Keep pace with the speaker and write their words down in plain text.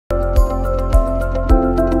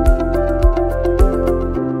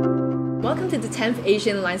10th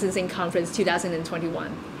Asian Licensing Conference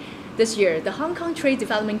 2021. This year, the Hong Kong Trade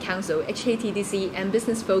Development Council, HKTDC, and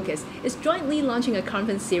BusinessFocus is jointly launching a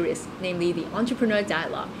conference series, namely the Entrepreneur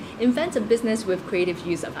Dialogue, Invent a Business with Creative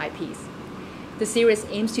Use of IPs. The series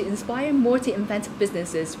aims to inspire more to invent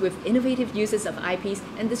businesses with innovative uses of IPs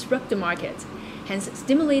and disrupt the market, hence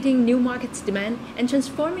stimulating new market demand and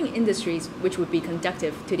transforming industries which would be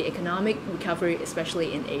conducive to the economic recovery,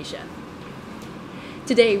 especially in Asia.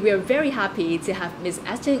 Today, we are very happy to have Ms.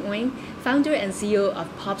 Esther Nguyen, founder and CEO of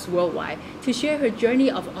Pops Worldwide, to share her journey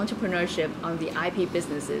of entrepreneurship on the IP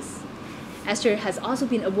businesses. Esther has also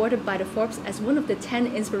been awarded by the Forbes as one of the 10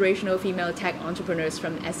 inspirational female tech entrepreneurs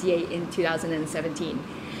from SEA in 2017.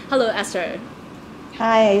 Hello, Esther.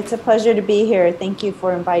 Hi, it's a pleasure to be here. Thank you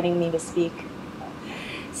for inviting me to speak.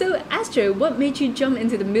 So, Esther, what made you jump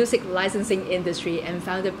into the music licensing industry and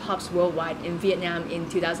founded Pops Worldwide in Vietnam in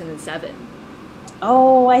 2007?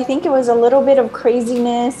 Oh, I think it was a little bit of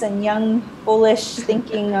craziness and young, foolish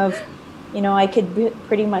thinking of, I could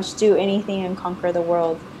pretty much do anything and conquer the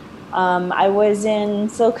world. I was in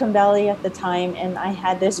Silicon Valley at the time, and I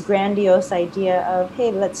had this grandiose idea of,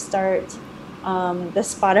 hey, let's start the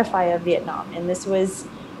Spotify of Vietnam. And this was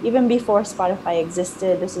even before Spotify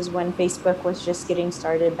existed. This is when Facebook was just getting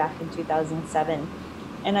started back in 2007.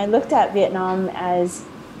 And I looked at Vietnam as,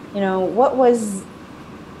 what was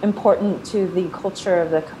important to the culture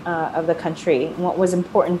of the country, and what was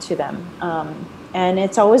important to them. And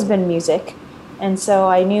it's always been music. And so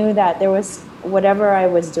I knew that there was whatever I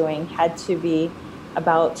was doing had to be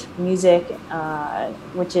about music,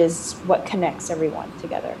 which is what connects everyone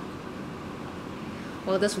together.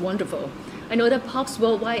 Well, that's wonderful. I know that Pops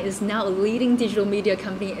Worldwide is now a leading digital media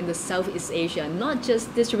company in the Southeast Asia, not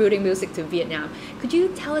just distributing music to Vietnam. Could you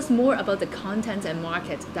tell us more about the content and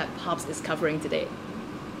market that Pops is covering today?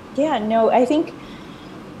 Yeah, no, I think,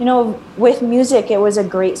 with music, it was a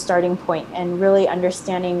great starting point, and really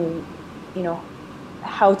understanding,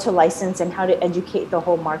 how to license and how to educate the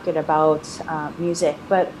whole market about music.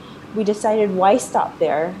 But we decided, why stop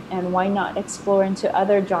there, and why not explore into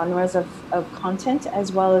other genres of content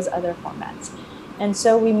as well as other formats. And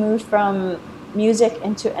so we moved from music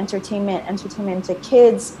into entertainment into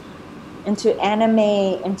kids, into anime,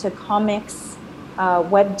 into comics,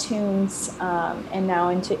 webtoons, and now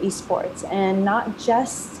into esports. And not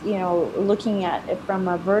just looking at it from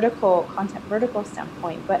a content vertical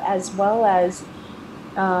standpoint, but as well as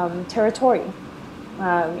territory.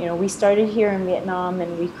 We started here in Vietnam,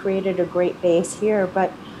 and we created a great base here,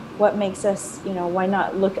 but what makes us, why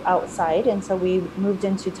not look outside? And so we moved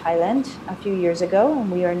into Thailand a few years ago,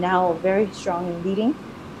 and we are now very strong and leading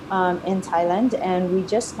in Thailand. And we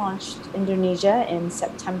just launched Indonesia in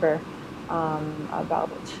September, about,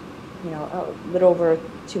 a little over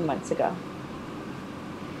 2 months ago.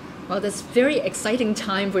 Well, that's very exciting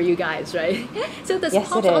time for you guys, right? So does Yes,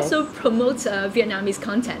 Pops it is. also promote Vietnamese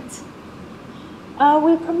content?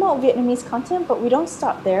 We promote Vietnamese content, but we don't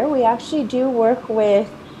stop there. We actually do work with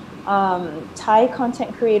Thai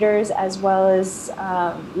content creators as well as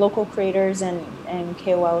local creators and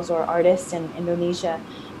KOLs or artists in Indonesia.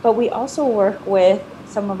 But we also work with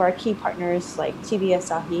some of our key partners like TV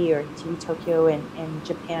Asahi or TV Tokyo in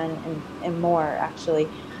Japan and more, actually.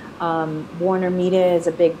 Warner Media is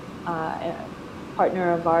a big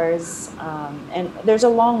partner of ours, and there's a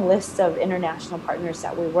long list of international partners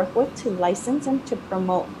that we work with to license and to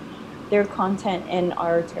promote their content in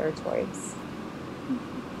our territories.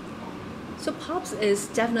 So Pops is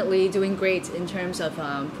definitely doing great in terms of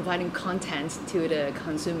providing content to the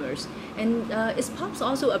consumers. And is Pops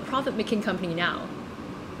also a profit-making company now?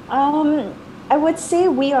 I would say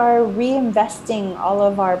we are reinvesting all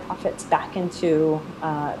of our profits back into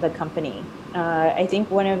the company. I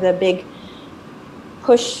think one of the big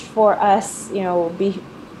push for us,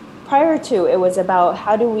 prior to it was about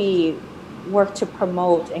how do we work to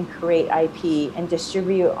promote and create IP and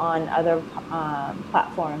distribute on other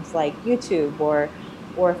platforms like YouTube or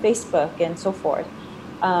Facebook and so forth.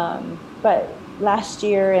 But last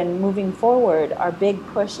year and moving forward, our big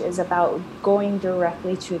push is about going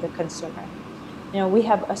directly to the consumer. We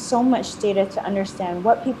have so much data to understand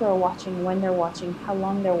what people are watching, when they're watching, how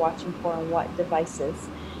long they're watching for, and what devices.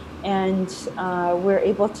 And we're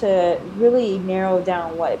able to really narrow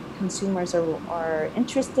down what consumers are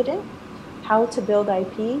interested in, how to build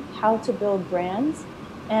IP, how to build brands.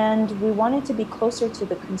 And we wanted to be closer to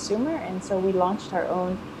the consumer, and so we launched our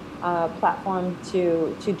own platform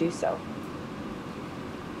to do so.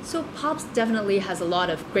 So Pops definitely has a lot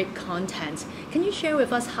of great content. Can you share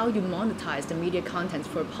with us how you monetize the media content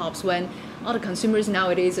for Pops when all the consumers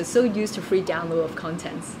nowadays are so used to free download of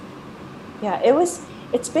contents? Yeah, it was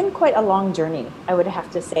It's been quite a long journey, I would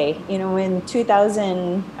have to say. You know, in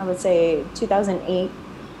 2000, I would say 2008,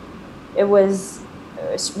 it was,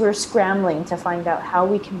 we're scrambling to find out how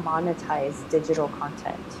we can monetize digital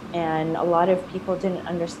content. And a lot of people didn't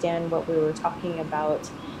understand what we were talking about.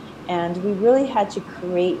 And we really had to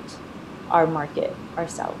create our market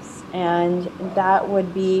ourselves. And that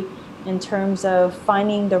would be in terms of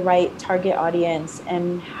finding the right target audience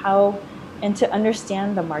and to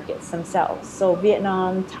understand the markets themselves. So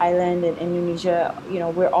Vietnam, Thailand, and Indonesia, you know,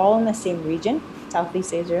 we're all in the same region,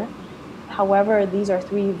 Southeast Asia. However, these are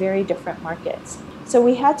three very different markets. So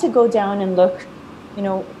we had to go down and look, you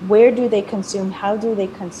know, where do they consume? How do they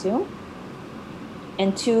consume?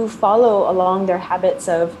 And to follow along their habits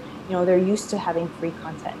of, you know, they're used to having free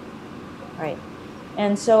content, right?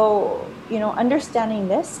 And so, you know, understanding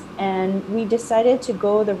this, and we decided to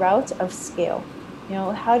go the route of scale. You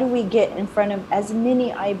know, how do we get in front of as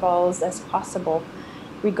many eyeballs as possible,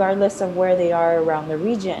 regardless of where they are around the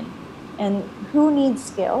region? And who needs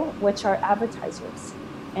scale, which are advertisers.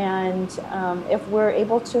 And if we're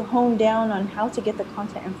able to hone down on how to get the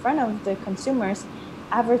content in front of the consumers,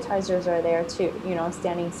 advertisers are there too, you know,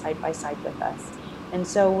 standing side by side with us. And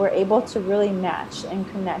so we're able to really match and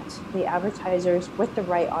connect the advertisers with the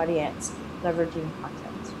right audience, leveraging content.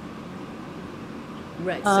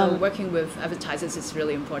 Right, so working with advertisers is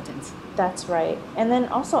really important. That's right. And then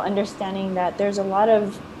also understanding that there's a lot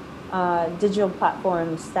of digital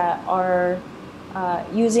platforms that are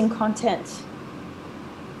using content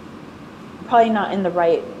probably not in the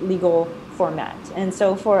right legal format. And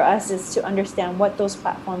so for us is to understand what those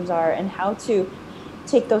platforms are and how to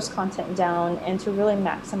take those content down and to really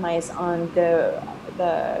maximize on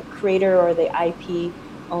the creator or the IP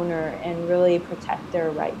owner and really protect their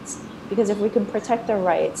rights. Because if we can protect their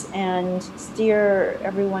rights and steer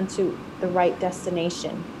everyone to the right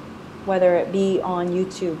destination, whether it be on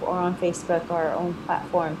YouTube or on Facebook or our own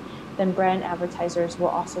platform, then brand advertisers will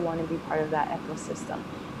also want to be part of that ecosystem.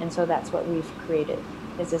 And so that's what we've created,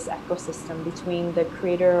 is this ecosystem between the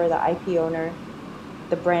creator or the IP owner,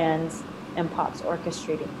 the brands, and POPs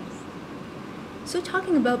orchestrating this. So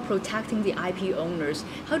talking about protecting the IP owners,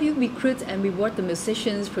 how do you recruit and reward the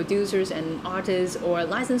musicians, producers, and artists or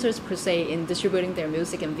licensors per se in distributing their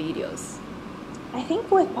music and videos? I think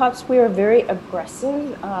with POPs we are very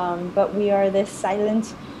aggressive, but we are this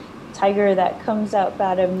silent tiger that comes up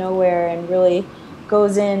out of nowhere and really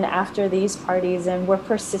goes in after these parties, and we're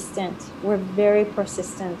persistent. We're very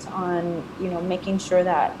persistent on, you know, making sure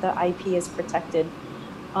that the IP is protected.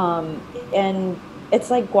 And it's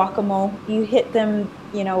like guacamole. You hit them,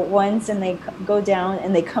 you know, once and they go down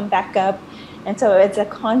and they come back up. And so it's a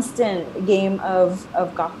constant game of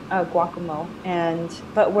guacamole.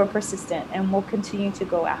 But we're persistent and we'll continue to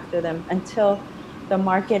go after them until the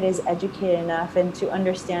market is educated enough and to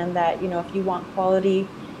understand that, you know, if you want quality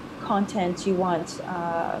content, you want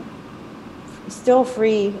still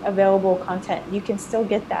free available content, you can still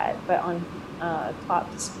get that, but on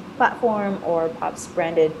POP's platform or POP's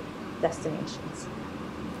branded destinations.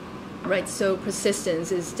 Right, so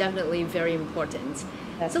persistence is definitely very important.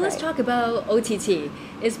 That's so let's right. talk about OTT.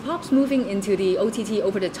 Is POPs moving into the OTT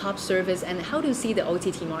over-the-top service, and how do you see the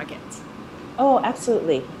OTT market? Oh,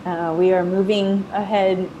 absolutely. We are moving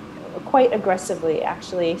ahead quite aggressively,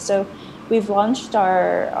 actually. So we've launched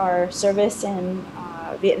our service in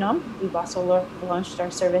Vietnam. We've also launched our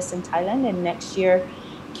service in Thailand, and next year,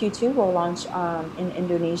 Q2, we'll launch in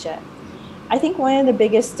Indonesia. I think one of the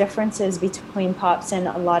biggest differences between POPs and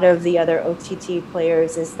a lot of the other OTT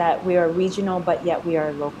players is that we are regional, but yet we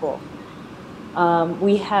are local.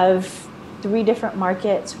 We have 3 different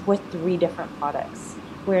markets with 3 different products.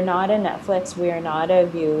 We're not a Netflix, we are not a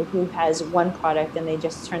View who has one product and they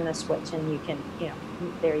just turn the switch and you can, you know,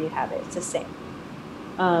 there you have it, it's the same.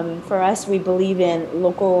 For us, we believe in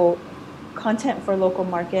local content for local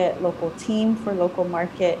market, local team for local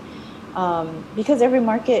market, because every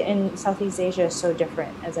market in Southeast Asia is so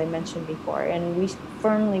different, as I mentioned before, and we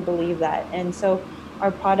firmly believe that. And so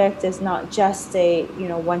our product is not just a, you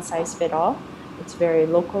know, one size fit all. It's very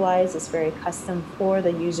localized, it's very custom for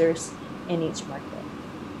the users in each market.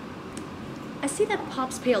 I see that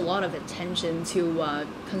POPs pay a lot of attention to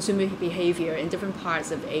consumer behavior in different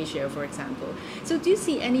parts of Asia, for example. So do you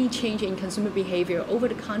see any change in consumer behavior over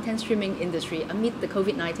the content streaming industry amid the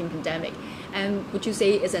COVID-19 pandemic? And would you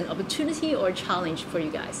say it's an opportunity or a challenge for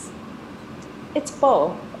you guys? It's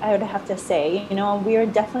both, I would have to say. You know, we are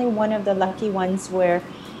definitely one of the lucky ones where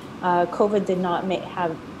COVID did not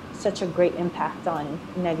have such a great impact on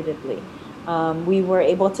negatively. We were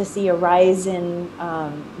able to see a rise in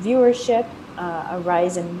viewership, a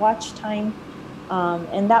rise in watch time,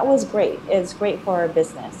 And that was great. It's great for our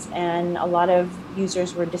business. And a lot of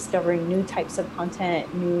users were discovering new types of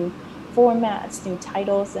content, new formats, new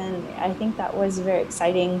titles. And I think that was very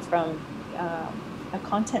exciting from a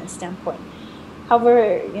content standpoint.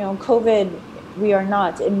 However, COVID, we are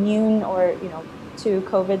not immune to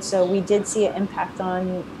COVID. So we did see an impact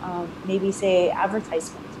on maybe say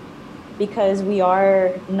advertisement, because we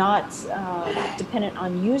are not dependent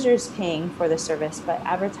on users paying for the service, but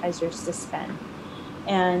advertisers to spend.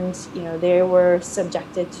 And they were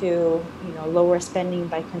subjected to lower spending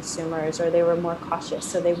by consumers, or they were more cautious,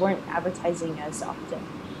 so they weren't advertising as often.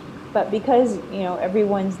 But because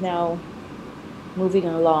everyone's now moving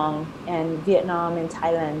along, and Vietnam and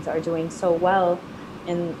Thailand are doing so well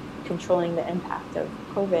in controlling the impact of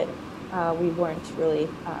COVID,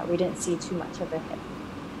 we didn't see too much of a hit.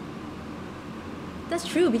 That's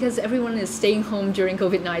true, because everyone is staying home during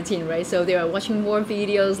COVID-19, right? So they are watching more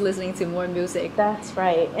videos, listening to more music. That's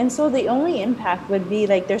right. And so the only impact would be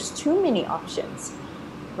there's too many options,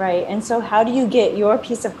 right? And so how do you get your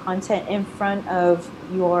piece of content in front of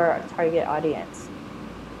your target audience?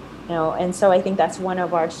 And so I think that's one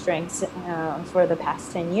of our strengths for the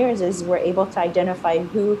past 10 years is we're able to identify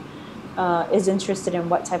who is interested in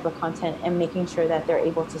what type of content and making sure that they're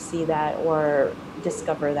able to see that or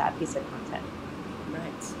discover that piece of content.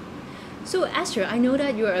 So Esther, I know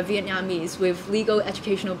that you're a Vietnamese with legal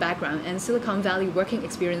educational background and Silicon Valley working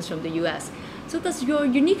experience from the US. So does your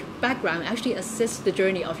unique background actually assist the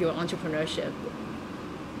journey of your entrepreneurship?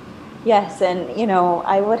 Yes, and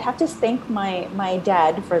I would have to thank my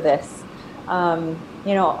dad for this. From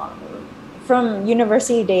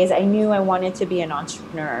university days, I knew I wanted to be an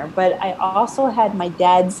entrepreneur, but I also had my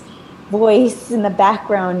dad's voice in the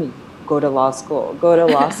background, go to law school,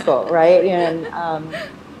 right? And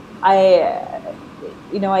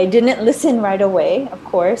I didn't listen right away, of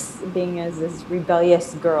course, being as this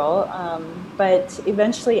rebellious girl. But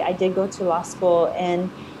eventually I did go to law school, and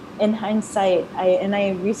in hindsight,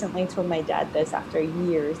 I recently told my dad this after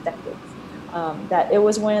years, decades, that it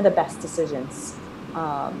was one of the best decisions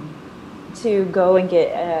to go and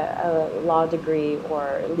get a law degree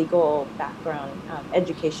or legal background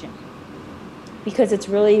education, because it's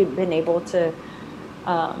really been able to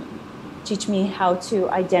teach me how to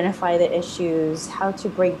identify the issues, how to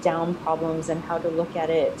break down problems, and how to look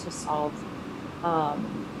at it to solve,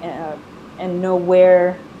 and know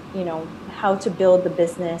where, how to build the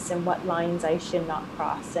business and what lines I should not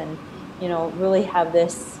cross, and, really have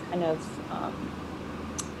this kind of,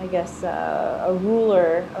 a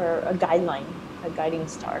ruler or a guideline, a guiding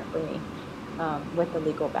star for me with the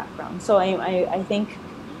legal background. So I think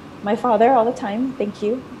my father all the time, thank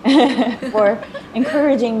you for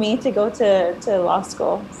encouraging me to go to law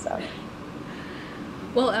school. So.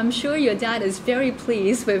 Well, I'm sure your dad is very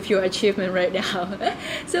pleased with your achievement right now.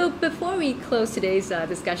 So before we close today's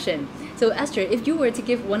discussion, so Esther, if you were to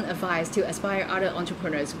give one advice to aspire other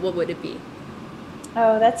entrepreneurs, what would it be?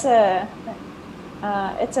 Oh, it's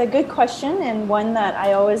a good question, and one that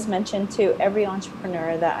I always mention to every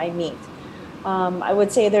entrepreneur that I meet. I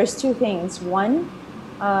would say there's two things. One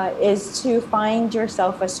is to find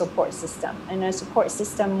yourself a support system. And a support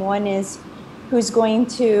system, one is who's going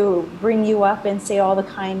to bring you up and say all the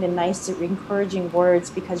kind and nice, encouraging words,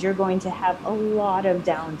 because you're going to have a lot of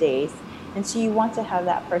down days. And so you want to have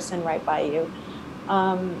that person right by you.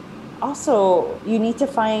 Also, you need to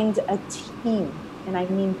find a team, and I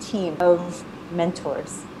mean team, of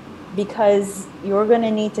mentors, because you're going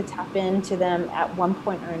to need to tap into them at one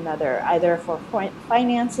point or another, either for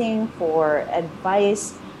financing, for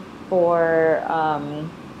advice, for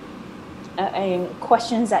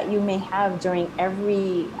questions that you may have during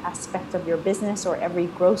every aspect of your business or every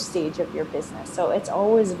growth stage of your business. So it's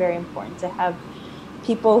always very important to have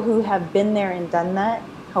people who have been there and done that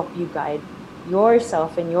help you guide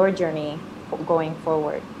yourself in your journey going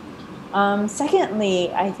forward.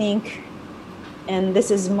 Secondly, I think, and this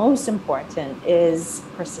is most important, is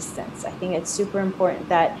persistence. I think it's super important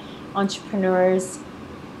that entrepreneurs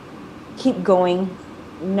keep going,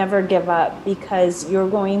 never give up, because you're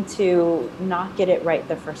going to not get it right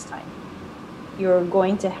the first time. You're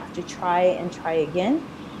going to have to try and try again.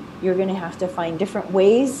 You're going to have to find different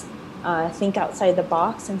ways, think outside the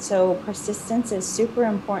box. And so persistence is super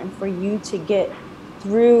important for you to get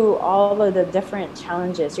through all of the different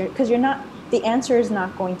challenges, because the answer is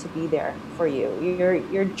not going to be there for you.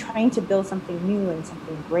 You're trying to build something new and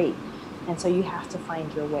something great, and so you have to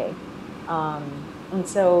find your way. And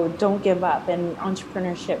so don't give up, and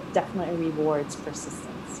entrepreneurship definitely rewards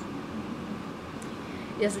persistence.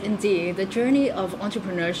 Yes, indeed. The journey of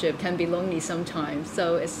entrepreneurship can be lonely sometimes,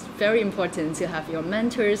 so it's very important to have your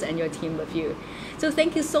mentors and your team with you. So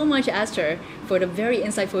thank you so much, Esther, for the very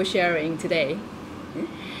insightful sharing today.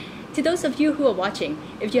 To those of you who are watching,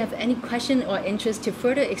 if you have any question or interest to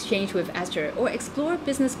further exchange with Esther or explore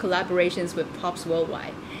business collaborations with Pops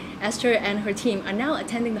Worldwide, Esther and her team are now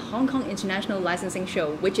attending the Hong Kong International Licensing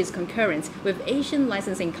Show, which is concurrent with Asian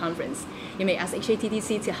Licensing Conference. You may ask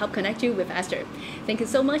HATDC to help connect you with Esther. Thank you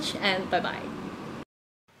so much, and bye-bye.